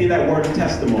communicating that word of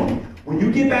testimony. When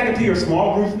you get back into your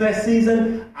small groups next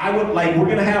season, we're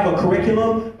going to have a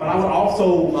curriculum, but I would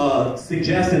also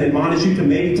suggest and admonish you to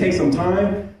maybe take some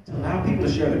time to allow people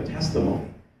to share their testimony.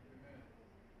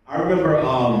 I remember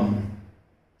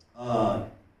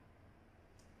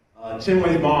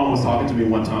Chinwei's mom was talking to me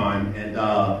one time, and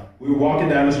we were walking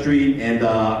down the street, and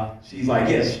she's like,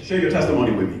 yes, share your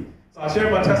testimony with me. So I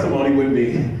shared my testimony with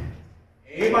me.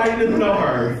 Anybody who didn't know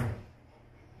her,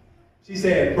 she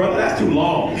said, brother, that's too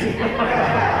long. And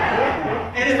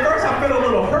at first I felt a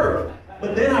little hurt,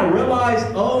 but then I realized,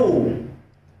 oh,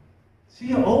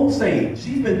 she's an old saint.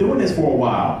 She's been doing this for a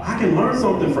while. I can learn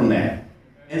something from that.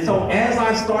 And so as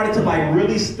I started to like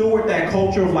really steward that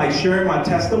culture of like sharing my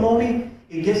testimony,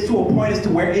 it gets to a point as to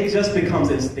where it just becomes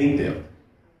instinctive.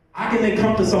 I can then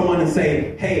come to someone and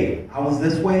say, hey, I was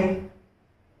this way,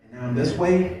 and now I'm this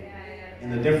way,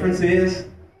 and the difference is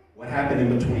what happened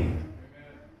in between.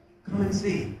 Come and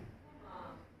see.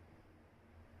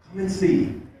 Come and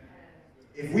see.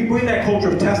 If we bring that culture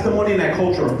of testimony and that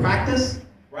culture of practice,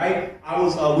 right?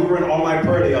 We were in All Night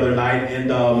Prayer the other night, and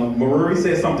Maruri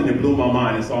said something that blew my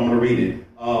mind, and so I'm going to read it.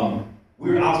 I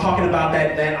was talking about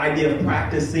that idea of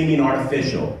practice seeming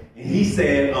artificial, and he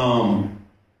said, well,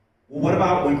 what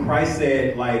about when Christ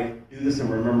said, like, do this in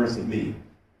remembrance of me?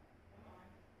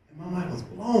 And my mind was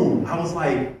blown. I was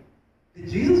like, did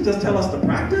Jesus just tell us to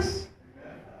practice?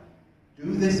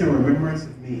 Do this in remembrance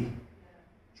of me.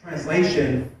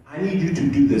 Translation, I need you to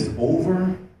do this over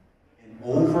and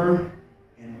over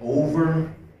and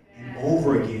over and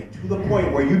over again, to the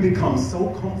point where you become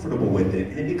so comfortable with it,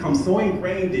 and it becomes so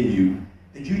ingrained in you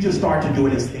that you just start to do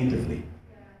it instinctively.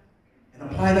 And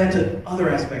apply that to other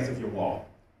aspects of your walk.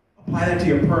 Apply that to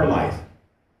your prayer life.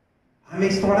 I may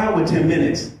start out with 10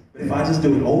 minutes, but if I just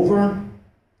do it over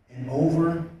and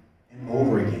over and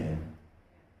over again,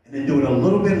 and then do it a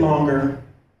little bit longer,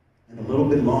 and a little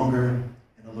bit longer,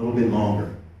 and a little bit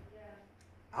longer,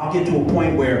 I'll get to a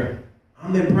point where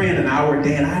I'm then praying an hour a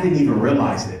day and I didn't even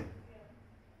realize it.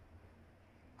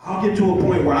 I'll get to a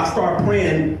point where I start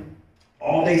praying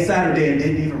all day Saturday and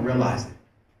didn't even realize it.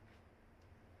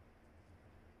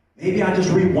 Maybe I just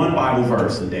read one Bible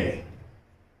verse a day.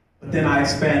 But then I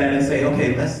expand that and say,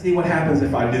 okay, let's see what happens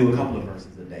if I do a couple of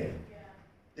verses a day.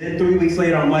 Then 3 weeks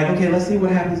later, I'm like, okay, let's see what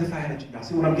happens if I had a y'all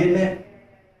see what I'm getting at?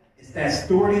 It's that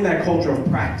stewarding that culture of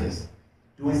practice,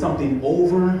 doing something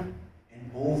over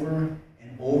and over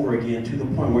and over again to the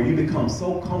point where you become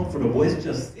so comfortable. It's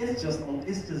just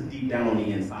deep down on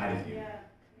the inside of you.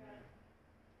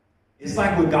 It's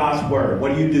like with God's word.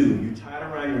 What do? You tie it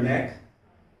around your neck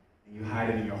and you hide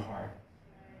it in your heart.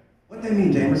 What does that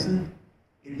mean, Jamerson?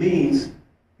 It means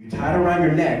you tie it around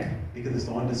your neck because it's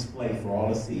on display for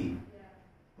all to see.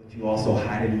 But you also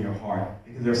hide it in your heart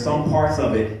because there's some parts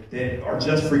of it that are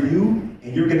just for you,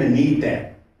 and you're going to need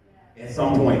that at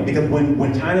some point. Because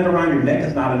when tying it around your neck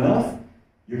is not enough,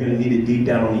 you're going to need it deep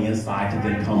down on the inside to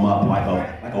then come up like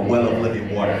a well of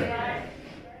living water.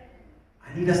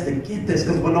 I need us to get this,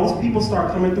 because when those people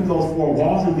start coming through those four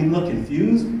walls and we look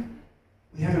confused,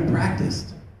 we haven't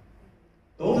practiced.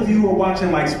 Those of you who are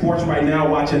watching like sports right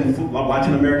now, watching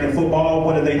American football,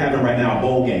 what are they having right now?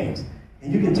 Bowl games.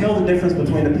 And you can tell the difference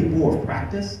between the people who have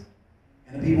practiced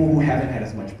and the people who haven't had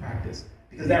as much practice.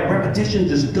 Because that repetition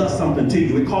just does something to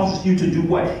you. It causes you to do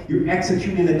what? You're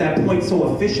executing at that point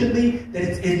so efficiently that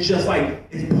it's just like,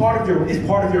 it's part of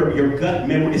your gut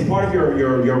memory, it's part of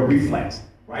your reflex,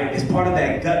 right? It's part of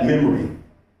that gut memory.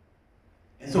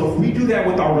 And so if we do that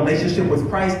with our relationship with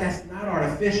Christ, that's not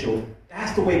artificial.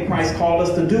 That's the way Christ called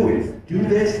us to do it. Do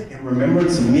this in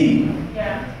remembrance of me.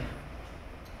 Yeah.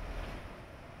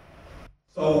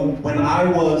 So when I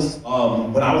was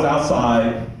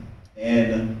outside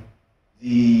and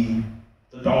the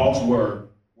dogs were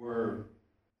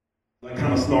like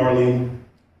kind of snarling,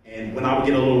 and when I would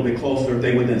get a little bit closer,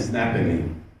 they would then snap at me.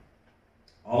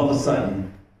 All of a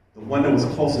sudden, the one that was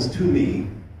closest to me,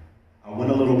 I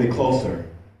went a little bit closer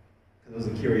because it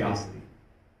was a curiosity.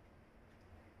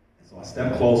 And so I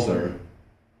stepped closer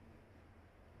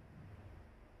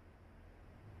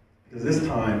because this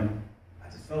time I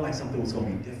just felt like something was going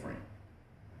to be different.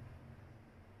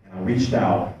 And I reached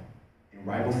out, and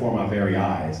right before my very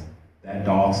eyes, that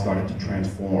dog started to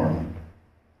transform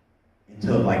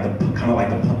into like kind of like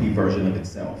the puppy version of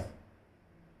itself.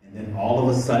 And then all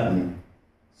of a sudden,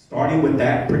 starting with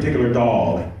that particular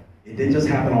dog, it didn't just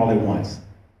happen all at once.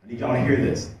 I need y'all to hear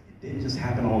this. It didn't just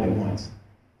happen all at once.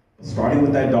 But starting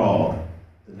with that dog,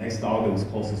 the next dog that was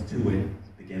closest to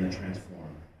it began to transform.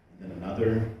 And then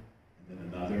another, and then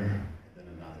another, and then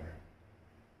another.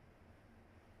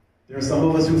 There are some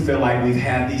of us who feel like we've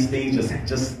had these things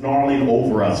just snarling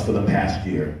over us for the past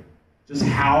year, just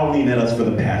howling at us for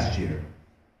the past year.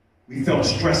 We felt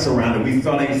stress around it. We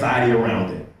felt anxiety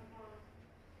around it.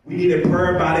 We needed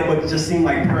prayer about it, but it just seemed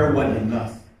like prayer wasn't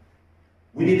enough.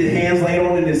 We needed hands laid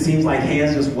on it, and it seems like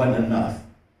hands just wasn't enough.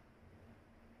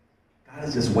 God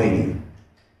is just waiting.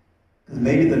 Because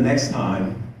maybe the next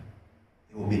time,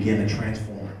 it will begin to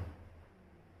transform.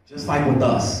 Just like with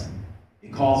us.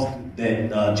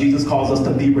 Jesus calls us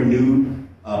to be renewed,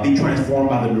 be transformed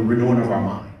by the renewing of our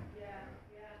mind.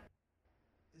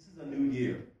 This is a new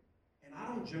year. And I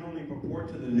don't generally purport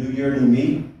to the new year, new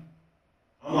me.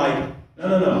 I'm like,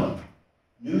 no.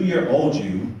 New year, old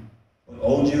you, but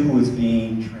old you who is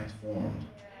being transformed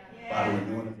by the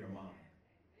renewing of your mind.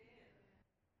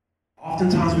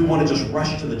 Oftentimes we want to just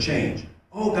rush to the change.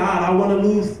 Oh God, I want to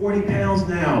lose 40 pounds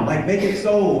now. Like, make it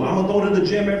so. I'm going to go to the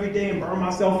gym every day and burn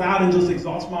myself out and just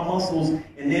exhaust my muscles.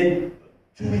 And then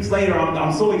 2 weeks later,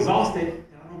 I'm so exhausted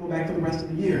that I don't go back for the rest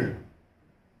of the year.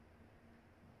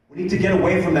 We need to get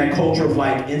away from that culture of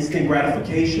like instant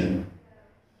gratification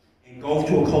and go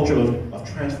to a culture of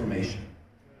transformation.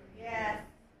 Yes.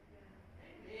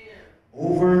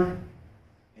 Over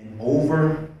and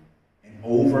over and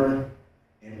over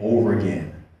and over again.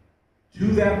 To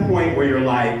that point where you're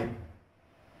like,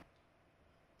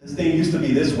 this thing used to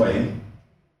be this way.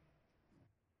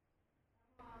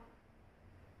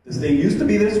 This thing used to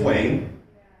be this way.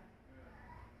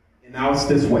 And now it's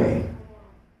this way.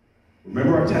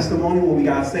 Remember our testimony when we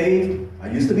got saved? I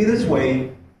used to be this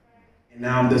way, and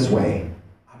now I'm this way.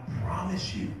 I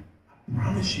promise you,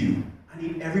 I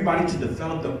need everybody to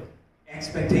develop the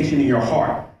expectation in your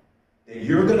heart that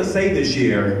you're going to say this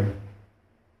year,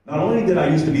 not only did I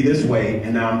used to be this way,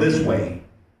 and now I'm this way,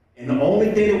 and the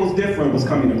only thing that was different was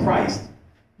coming to Christ,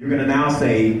 you're going to now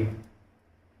say,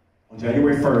 on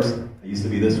January 1st, I used to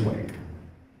be this way. And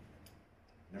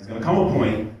there's going to come a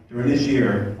point during this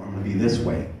year where I'm going to be this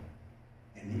way.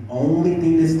 And the only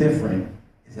thing that's different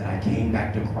is that I came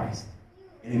back to Christ.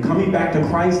 And in coming back to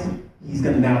Christ, he's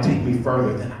going to now take me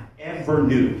further than I ever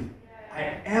knew.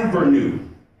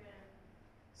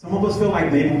 Some of us feel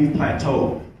like maybe we've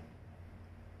plateaued.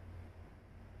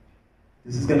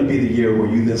 This is going to be the year where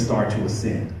you then start to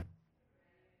ascend.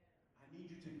 I need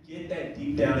you to get that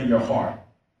deep down in your heart.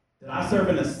 That I serve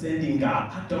an ascending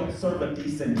God. I don't serve a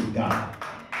descending God.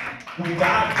 When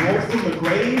God broke from the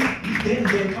grave, he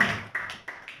didn't come.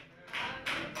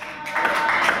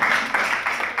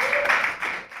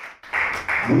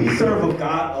 We serve a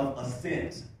God of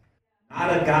ascent, not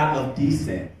a God of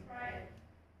descent.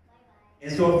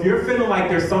 And so if you're feeling like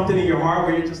there's something in your heart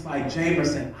where you're just like,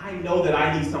 Jamerson, I know that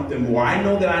I need something more. I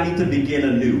know that I need to begin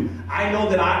anew. I know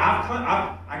that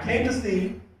I came to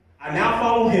see, I now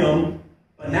follow him,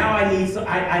 but now I need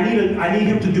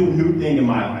him to do a new thing in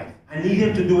my life. I need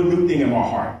him to do a new thing in my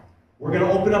heart. We're going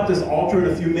to open up this altar in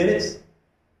a few minutes.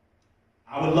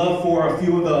 I would love for a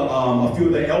few of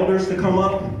the elders to come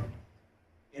up.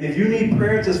 And if you need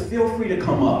prayer, just feel free to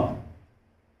come up.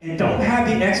 And don't have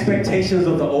the expectations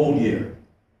of the old year.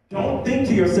 Don't think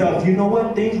to yourself, you know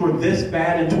what, things were this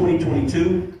bad in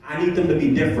 2022. I need them to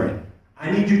be different.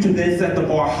 I need you to then set the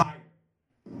bar higher.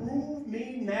 Prove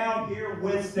me now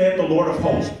herewith, said the Lord of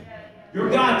hosts. Your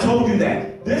God told you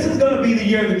that. This is going to be the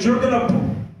year that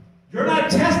you're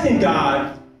not testing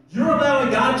God. You're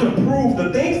allowing God to prove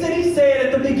the things that he said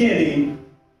at the beginning,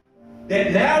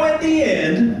 that now at the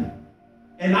end,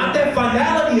 and not that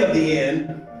finality of the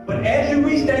end, but as you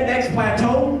reach that next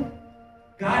plateau,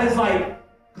 God is like,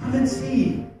 come and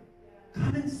see.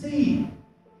 Come and see.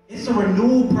 It's a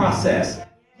renewal process.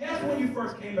 Yes, when you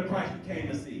first came to Christ, you came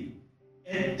to see.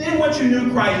 And then once you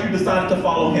knew Christ, you decided to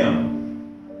follow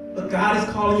him. But God is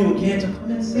calling you again to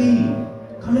come and see.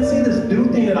 Come and see this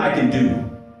new thing that I can do.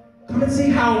 Come and see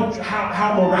how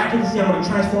miraculously I'm going to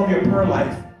transform your prayer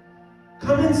life.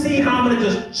 Come and see how I'm going to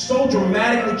just so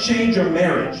dramatically change your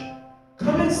marriage.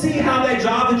 Come and see how that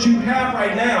job that you have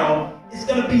right now is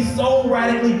going to be so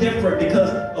radically different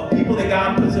because of people that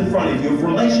God puts in front of you, of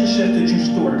relationships that you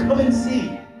steward. Come and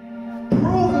see.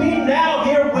 Prove me now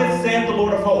herewith, saith the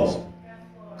Lord of hosts.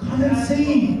 Come and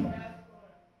see.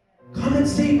 Come and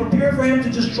see. Prepare for him to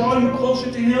just draw you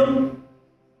closer to him.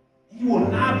 You will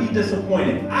not be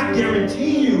disappointed. I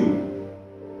guarantee you.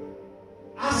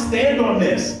 I stand on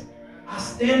this. I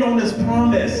stand on this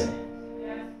promise.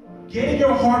 Get in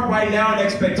your heart right now an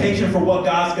expectation for what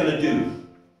God's going to do.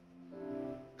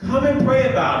 Come and pray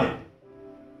about it.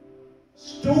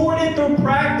 Steward it through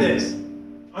practice.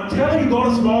 I'm telling you, go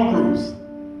to small groups.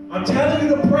 I'm telling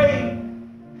you to pray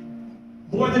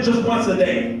more than just once a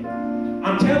day.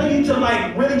 I'm telling you to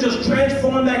really just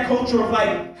transform that culture of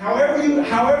however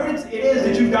it is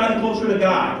that you've gotten closer to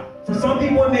God. For some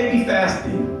people it may be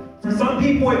fasting. For some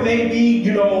people it may be,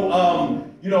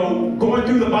 going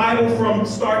through the Bible from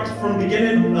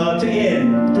beginning to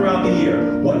end throughout the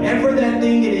year. Whatever that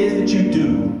thing it is that you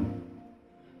do,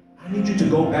 I need you to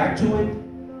go back to it,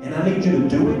 and I need you to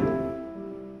do it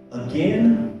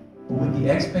again, but with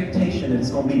the expectation that it's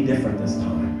going to be different this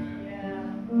time.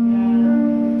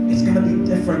 It's going to be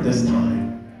different this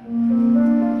time.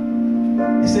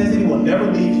 It says that he will never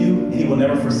leave you and he will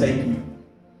never forsake you.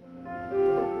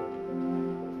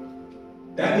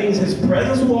 That means his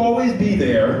presence will always be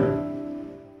there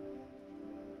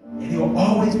and he will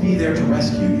always be there to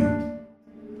rescue you.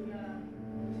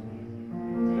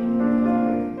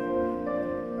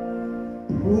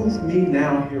 Prove me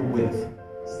now herewith,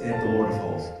 said the Lord of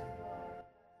hosts.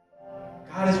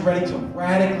 God is ready to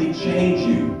radically change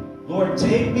you. Lord,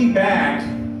 take me back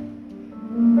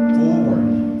forward.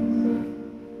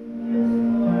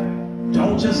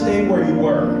 Don't just stay where you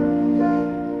were.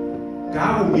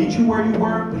 God will meet you where you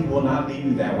were, but he will not leave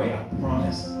you that way. I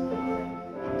promise.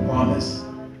 I promise.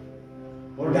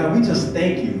 Lord God, we just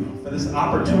thank you for this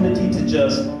opportunity to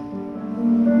just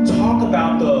talk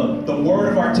about the word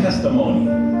of our testimony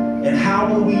and how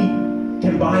when we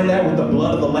combine that with the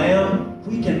blood of the Lamb,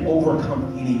 we can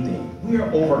overcome anything. We are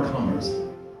overcomers.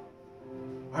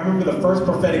 I remember the first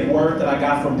prophetic word that I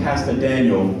got from Pastor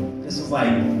Daniel. This was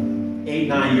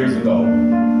 8-9 years ago.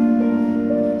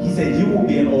 He said, you will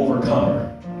be an overcomer.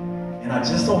 And I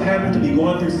just so happened to be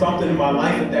going through something in my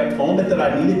life at that moment that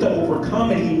I needed to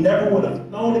overcome, and he never would have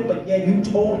known it, but yet you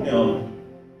told him.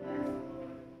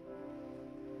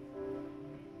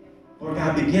 Lord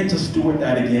God, begin to steward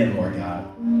that again, Lord God.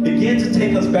 Begin to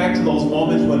take us back to those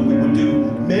moments when we would do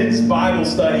men's Bible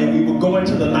study and we would go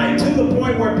into the night to the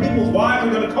point where people's wives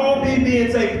are going to call PB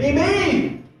and say,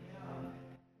 PB,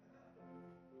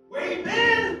 where you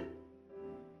been?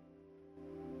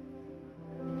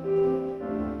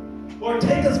 Lord,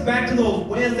 take us back to those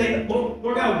Wednesday,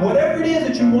 Lord God, whatever it is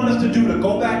that you want us to do to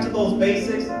go back to those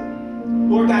basics,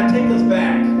 Lord God, take us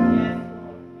back.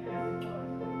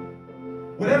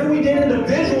 Whatever we did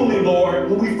individually, Lord,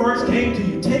 when we first came to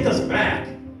you, take us back.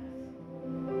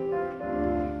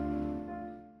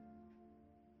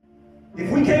 If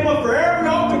we came up for every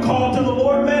altar call till the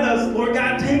Lord met us, Lord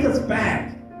God, take us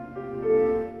back.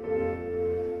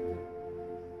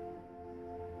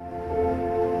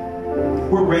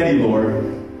 We're ready, Lord.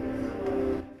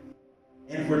 And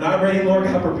if we're not ready, Lord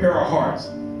God, prepare our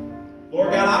hearts.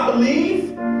 Lord God, I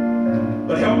believe,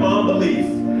 but help my unbelief.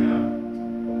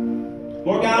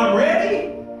 Lord God, I'm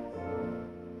ready,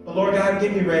 but Lord God,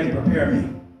 get me ready, prepare me.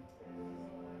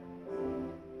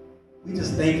 We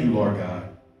just thank you, Lord God.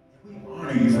 We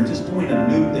honor you for just doing a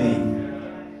new thing.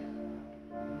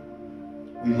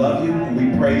 We love you and we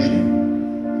praise you.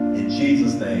 In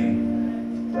Jesus'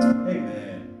 name, amen.